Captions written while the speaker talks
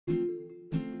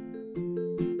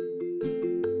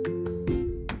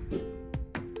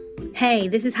Hey,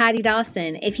 this is Heidi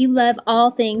Dawson. If you love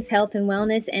all things health and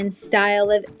wellness and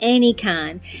style of any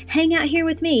kind, hang out here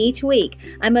with me each week.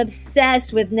 I'm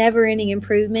obsessed with never-ending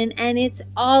improvement, and it's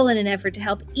all in an effort to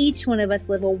help each one of us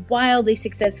live a wildly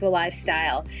successful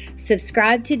lifestyle.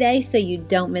 Subscribe today so you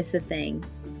don't miss a thing.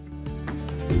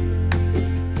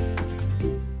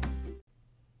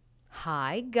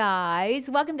 Hi, guys.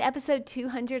 Welcome to episode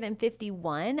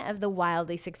 251 of the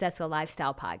Wildly Successful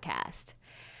Lifestyle Podcast.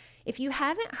 If you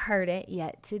haven't heard it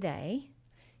yet today,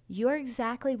 you're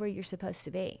exactly where you're supposed to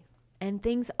be, and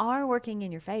things are working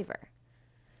in your favor.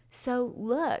 So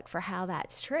look for how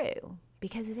that's true,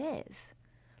 because it is.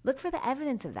 Look for the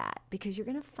evidence of that, because you're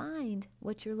going to find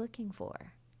what you're looking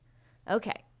for.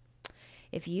 Okay,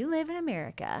 if you live in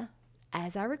America,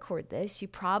 as I record this, you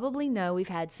probably know we've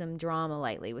had some drama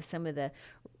lately with some of the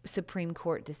Supreme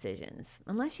Court decisions,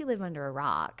 unless you live under a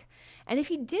rock. And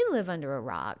if you do live under a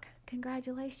rock,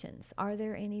 congratulations. Are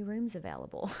there any rooms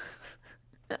available?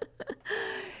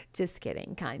 Just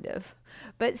kidding, kind of.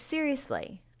 But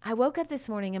seriously, I woke up this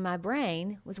morning and my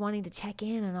brain was wanting to check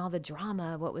in on all the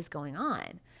drama of what was going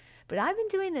on. But I've been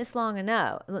doing this long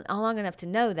enough to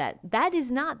know that that is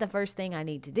not the first thing I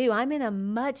need to do. I'm in a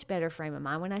much better frame of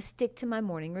mind when I stick to my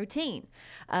morning routine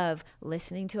of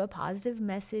listening to a positive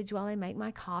message while I make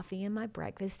my coffee and my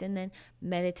breakfast, and then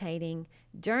meditating,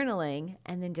 journaling,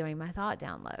 and then doing my thought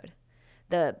download.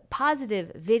 The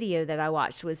positive video that I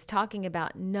watched was talking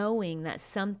about knowing that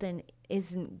something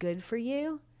isn't good for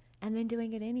you and then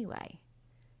doing it anyway.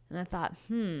 And I thought,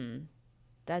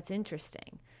 that's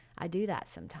interesting. I do that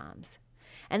sometimes.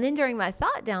 And then during my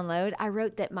thought download, I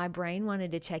wrote that my brain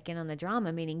wanted to check in on the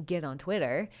drama, meaning get on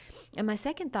Twitter. And my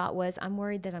second thought was, I'm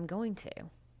worried that I'm going to.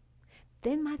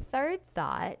 Then my third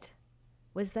thought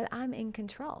was that I'm in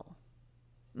control.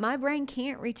 My brain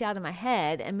can't reach out of my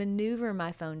head and maneuver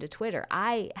my phone to Twitter.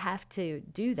 I have to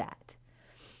do that.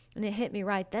 And it hit me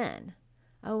right then.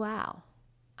 Oh, wow,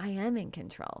 I am in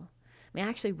control. I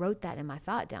actually wrote that in my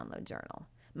thought download journal.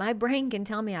 My brain can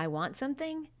tell me I want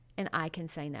something, and I can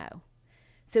say no.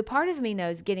 So part of me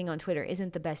knows getting on Twitter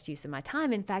isn't the best use of my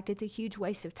time. In fact, it's a huge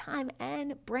waste of time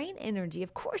and brain energy.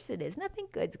 Of course it is. Nothing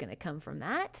good's going to come from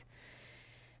that.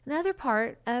 The other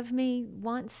part of me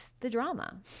wants the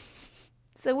drama.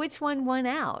 So which one won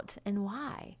out and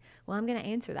why? Well, I'm going to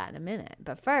answer that in a minute.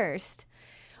 But first,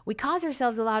 we cause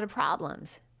ourselves a lot of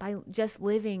problems by just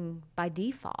living by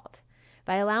default,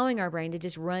 by allowing our brain to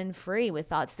just run free with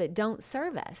thoughts that don't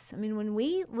serve us. When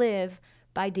we live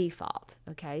by default,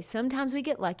 okay, sometimes we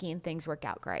get lucky and things work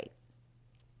out great.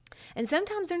 And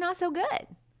sometimes they're not so good.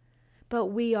 But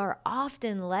we are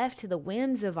often left to the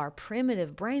whims of our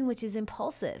primitive brain, which is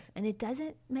impulsive, and it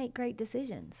doesn't make great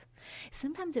decisions.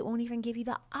 Sometimes it won't even give you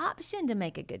the option to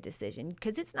make a good decision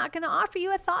because it's not going to offer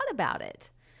you a thought about it.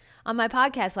 On my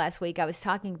podcast last week, I was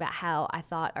talking about how I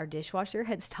thought our dishwasher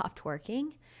had stopped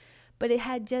working, but it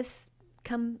had just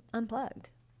come unplugged.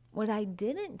 What I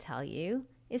didn't tell you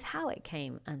is how it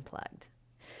came unplugged.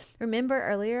 Remember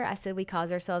earlier I said we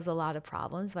cause ourselves a lot of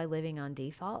problems by living on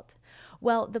default?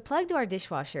 Well, the plug to our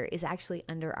dishwasher is actually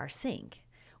under our sink,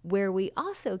 where we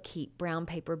also keep brown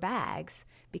paper bags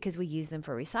because we use them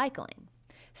for recycling.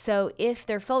 So if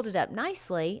they're folded up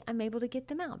nicely, I'm able to get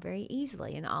them out very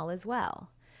easily and all is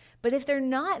well. But if they're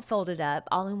not folded up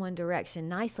all in one direction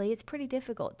nicely, it's pretty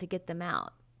difficult to get them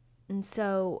out. And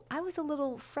so I was a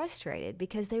little frustrated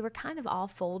because they were kind of all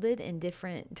folded in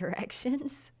different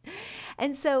directions.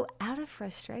 And so out of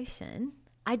frustration,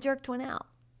 I jerked one out,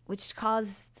 which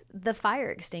caused the fire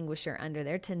extinguisher under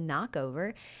there to knock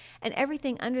over, and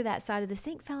everything under that side of the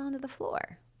sink fell onto the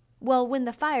floor. Well, when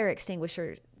the fire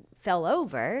extinguisher fell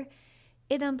over,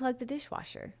 it unplugged the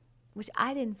dishwasher, which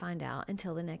I didn't find out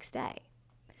until the next day.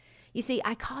 You see,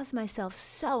 I caused myself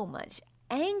so much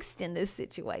angst in this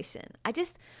situation. I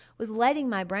just was letting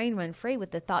my brain run free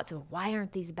with the thoughts of why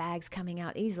aren't these bags coming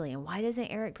out easily, and why doesn't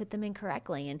Eric put them in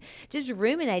correctly, and just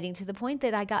ruminating to the point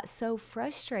that I got so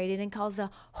frustrated and caused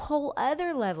a whole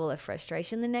other level of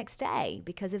frustration the next day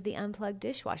because of the unplugged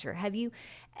dishwasher. Have you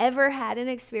ever had an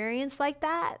experience like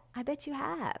that? I bet you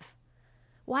have.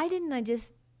 Why didn't I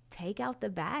just take out the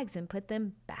bags and put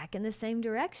them back in the same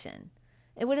direction?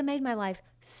 It would have made my life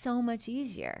so much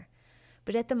easier.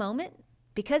 But at the moment,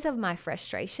 because of my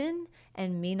frustration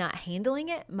and me not handling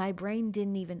it, my brain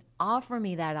didn't even offer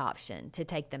me that option to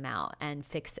take them out and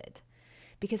fix it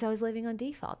because I was living on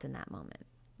default in that moment.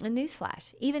 And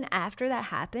newsflash, even after that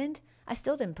happened, I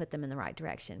still didn't put them in the right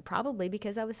direction, probably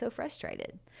because I was so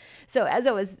frustrated. So as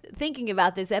I was thinking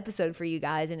about this episode for you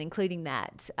guys and including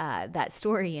that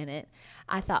story in it,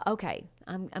 I thought, okay,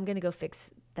 I'm going to go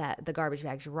fix the garbage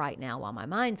bags right now while my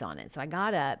mind's on it. So I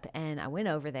got up and I went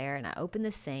over there and I opened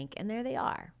the sink, and there they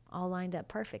are, all lined up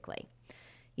perfectly.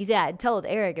 You see, I had told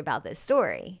Eric about this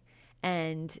story,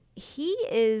 and he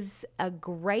is a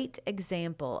great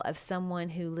example of someone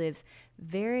who lives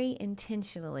very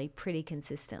intentionally, pretty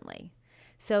consistently.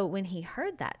 So when he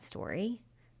heard that story,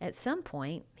 at some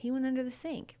point, he went under the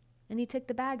sink and he took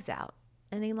the bags out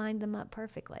and he lined them up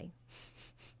perfectly.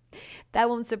 That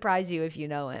won't surprise you if you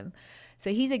know him.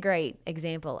 So he's a great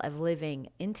example of living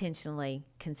intentionally,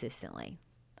 consistently.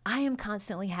 I am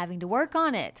constantly having to work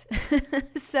on it.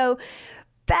 So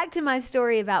back to my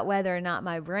story about whether or not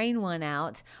my brain won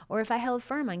out or if I held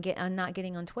firm on not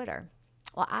getting on Twitter.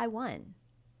 Well, I won.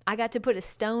 I got to put a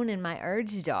stone in my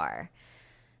urge jar.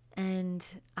 And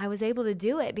I was able to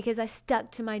do it because I stuck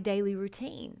to my daily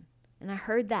routine. And I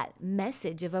heard that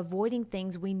message of avoiding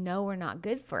things we know are not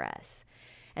good for us.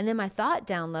 And then my thought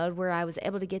download, where I was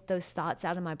able to get those thoughts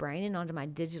out of my brain and onto my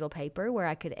digital paper, where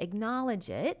I could acknowledge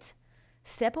it,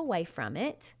 step away from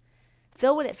it,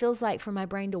 feel what it feels like for my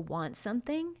brain to want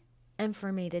something, and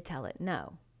for me to tell it,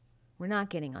 no, we're not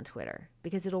getting on Twitter,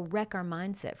 because it'll wreck our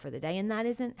mindset for the day. And that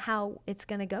isn't how it's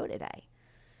going to go today.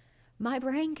 My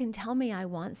brain can tell me I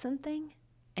want something,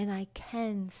 and I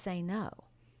can say no.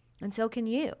 And so can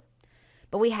you.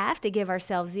 But we have to give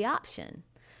ourselves the option.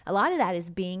 A lot of that is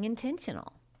being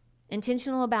intentional.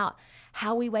 Intentional about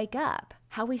how we wake up,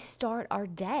 how we start our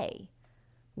day,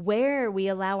 where we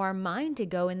allow our mind to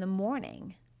go in the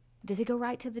morning. Does it go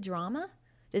right to the drama?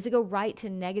 Does it go right to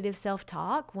negative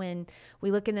self-talk when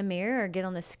we look in the mirror or get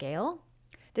on the scale?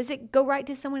 Does it go right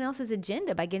to someone else's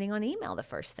agenda by getting on email the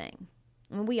first thing?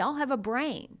 I mean, we all have a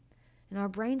brain, and our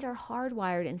brains are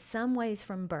hardwired in some ways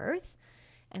from birth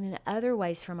and in other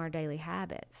ways from our daily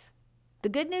habits. The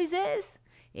good news is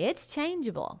it's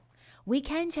changeable. We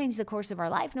can change the course of our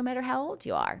life no matter how old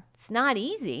you are. It's not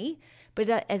easy, but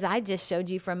as I just showed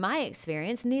you from my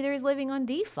experience, neither is living on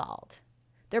default.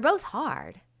 They're both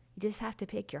hard. You just have to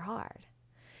pick your hard.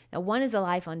 Now, one is a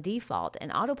life on default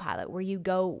and autopilot, where you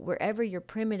go wherever your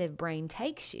primitive brain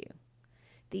takes you.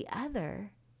 The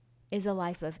other is a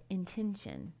life of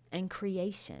intention and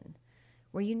creation,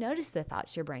 where you notice the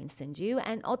thoughts your brain sends you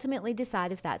and ultimately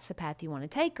decide if that's the path you want to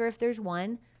take or if there's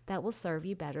one that will serve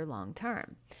you better long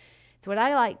term. It's what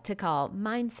I like to call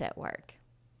mindset work.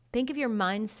 Think of your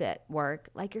mindset work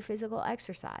like your physical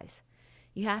exercise.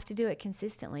 You have to do it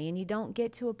consistently, and you don't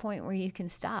get to a point where you can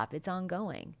stop. It's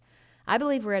ongoing. I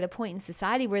believe we're at a point in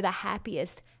society where the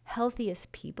happiest,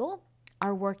 healthiest people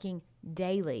are working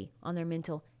daily on their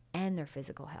mental and their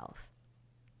physical health.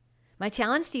 My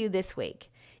challenge to you this week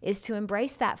is to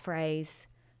embrace that phrase,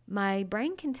 my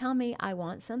brain can tell me I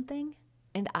want something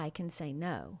and I can say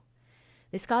no.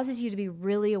 This causes you to be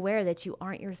really aware that you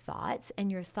aren't your thoughts and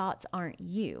your thoughts aren't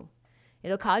you.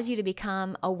 It'll cause you to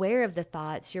become aware of the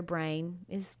thoughts your brain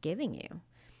is giving you.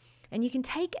 And you can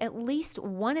take at least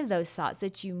one of those thoughts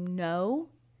that you know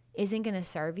isn't going to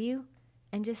serve you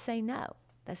and just say no.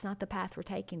 That's not the path we're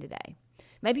taking today.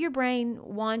 Maybe your brain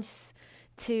wants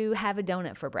to have a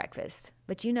donut for breakfast,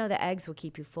 but you know the eggs will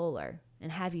keep you fuller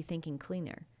and have you thinking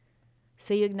cleaner.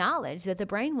 So you acknowledge that the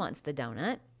brain wants the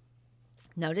donut.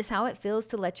 Notice how it feels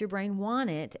to let your brain want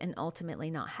it and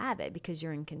ultimately not have it because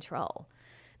you're in control.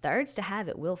 The urge to have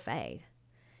it will fade.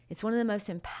 It's one of the most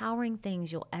empowering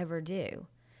things you'll ever do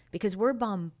because we're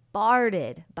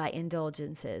bombarded by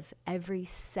indulgences every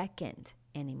second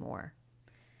anymore.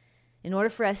 In order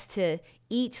for us to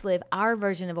each live our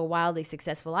version of a wildly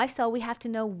successful lifestyle, we have to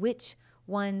know which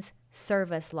ones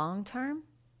serve us long term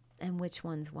and which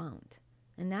ones won't.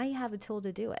 And now you have a tool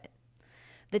to do it.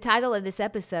 The title of this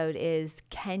episode is,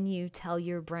 Can You Tell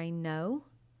Your Brain No?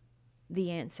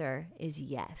 The answer is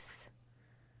yes.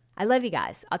 I love you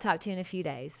guys. I'll talk to you in a few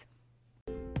days.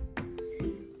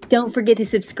 Don't forget to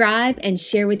subscribe and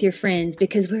share with your friends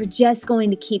because we're just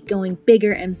going to keep going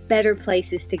bigger and better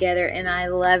places together, and I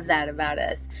love that about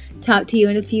us. Talk to you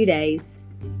in a few days.